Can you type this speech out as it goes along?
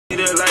I've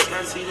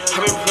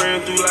been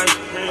praying through life,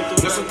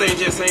 got some things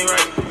just ain't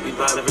right. We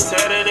bought every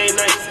Saturday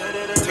night,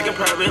 taking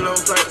private long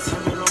flights.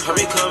 I've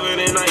been covered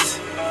in ice,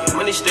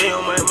 money stay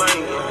on my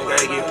mind. I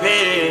gotta get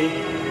paid,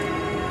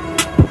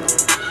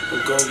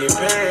 I'm gonna get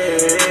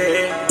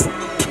paid,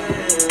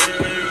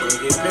 gonna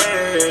get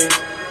paid,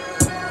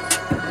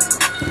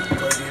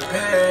 gonna get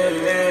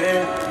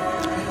paid.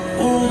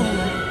 Ooh.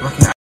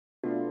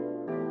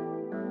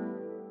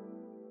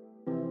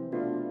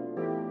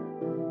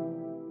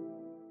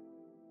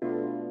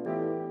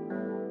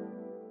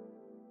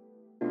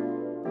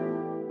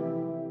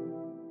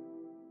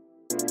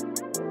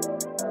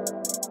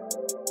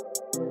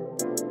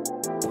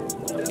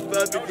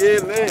 About to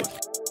get lit.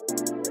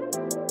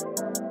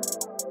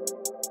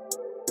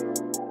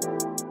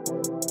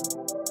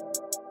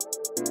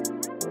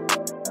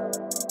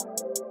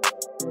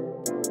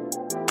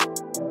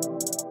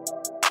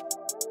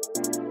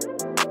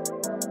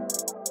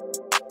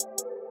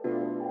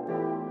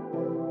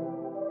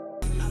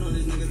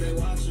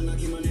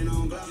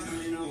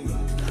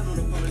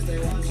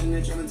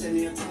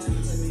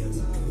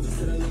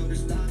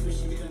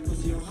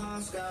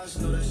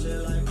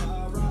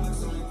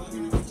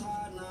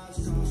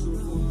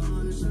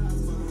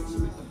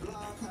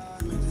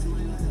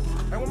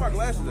 Hey, where my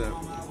glasses at?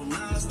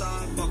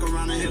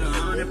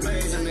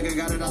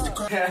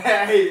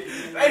 Hey,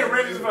 they the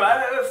richest bro.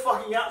 That's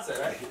fucking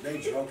outside. They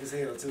drunk as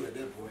hell too at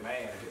that point.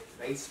 Man,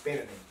 they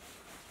spinning it.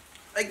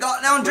 They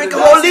got down and drink a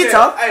whole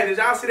liter. Hey, did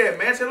y'all see that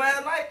mansion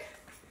last night?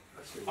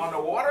 On the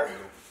water?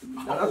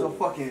 Oh, that's a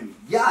fucking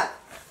yacht.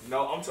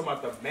 No, I'm talking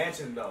about the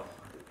mansion though.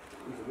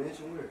 The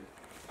mansion where?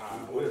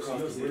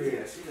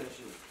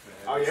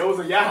 Oh yeah, it was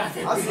a yacht.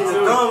 I seen a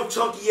dumb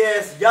chunky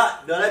ass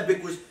yacht. No, that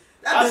bitch was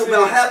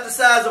about half the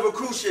size of a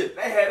cruise ship.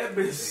 They had that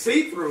bitch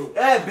see through.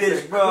 That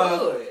bitch,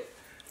 bro.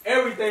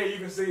 Everything you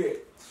can see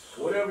it.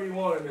 Whatever you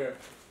want in there.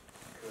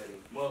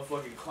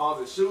 Motherfucking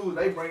closet shoes.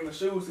 They bring the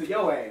shoes to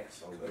your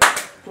ass.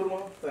 Put them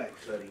on.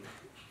 Thanks, buddy.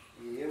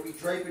 Yeah, we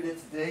draping it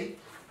today.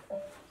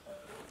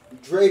 We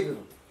draping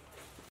them.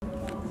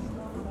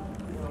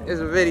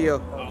 It's a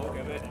video. Oh,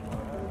 okay, man.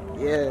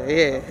 Yeah.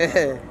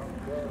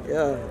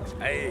 Yeah.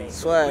 Hey,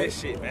 swag. This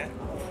shit, man.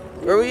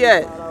 Where we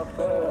at? Yeah.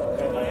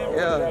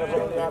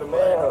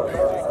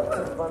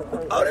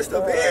 Oh, that's the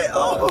bed. Oh.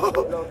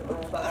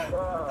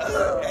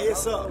 Hey,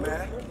 what's up,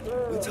 man?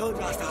 We told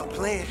y'all stop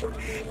playing.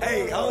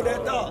 Hey, hold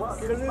that thought.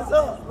 Cause it's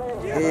up.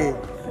 Yeah.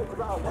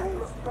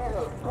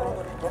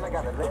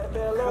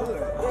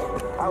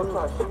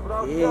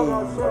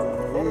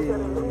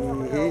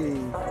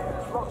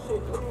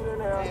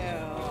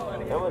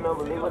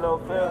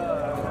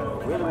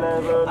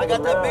 I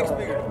got that big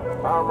speaker.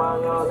 I'm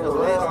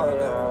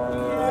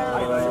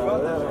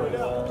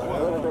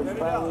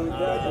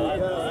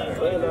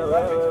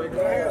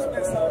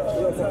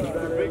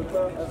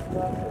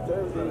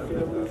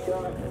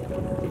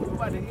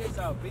about to hit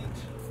South Beach.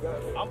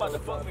 I'm about to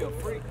fuck me a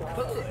freak.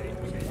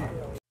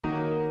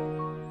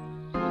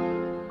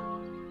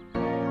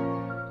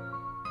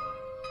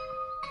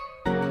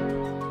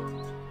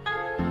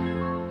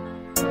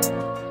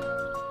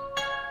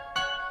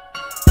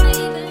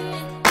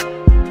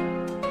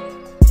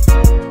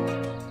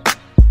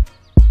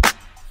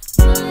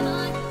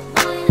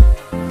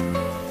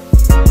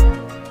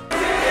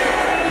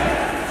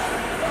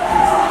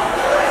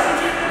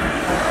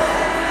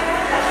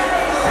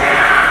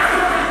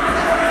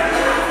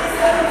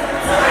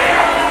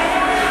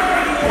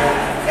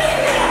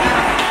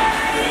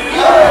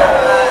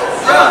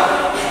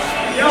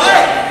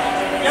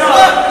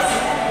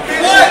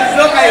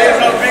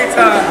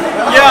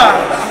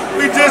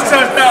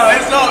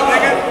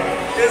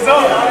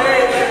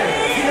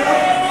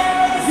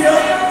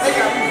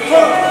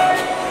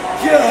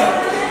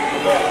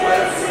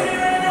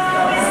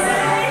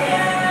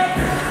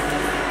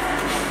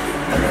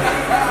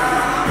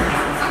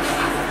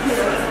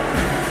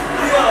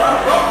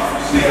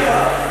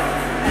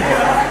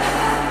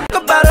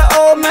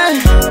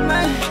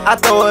 I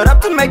throw it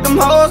up to make them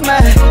hoes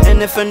mad.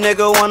 And if a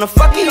nigga wanna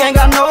fuck, he ain't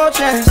got no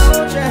chance.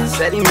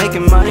 Said he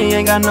making money,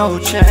 ain't got no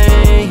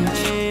change.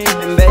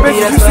 And baby,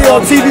 you see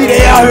on TV,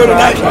 they out here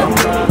tonight.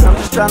 I'm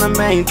just tryna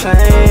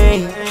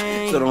maintain.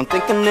 So don't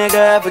think a nigga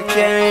ever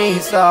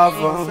can't solve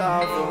them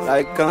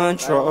like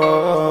controller.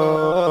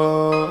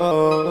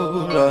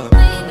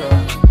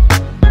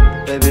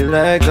 Baby,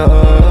 let go.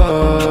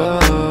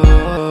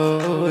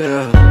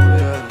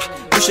 Yeah.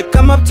 You should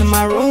come up to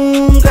my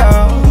room,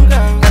 girl.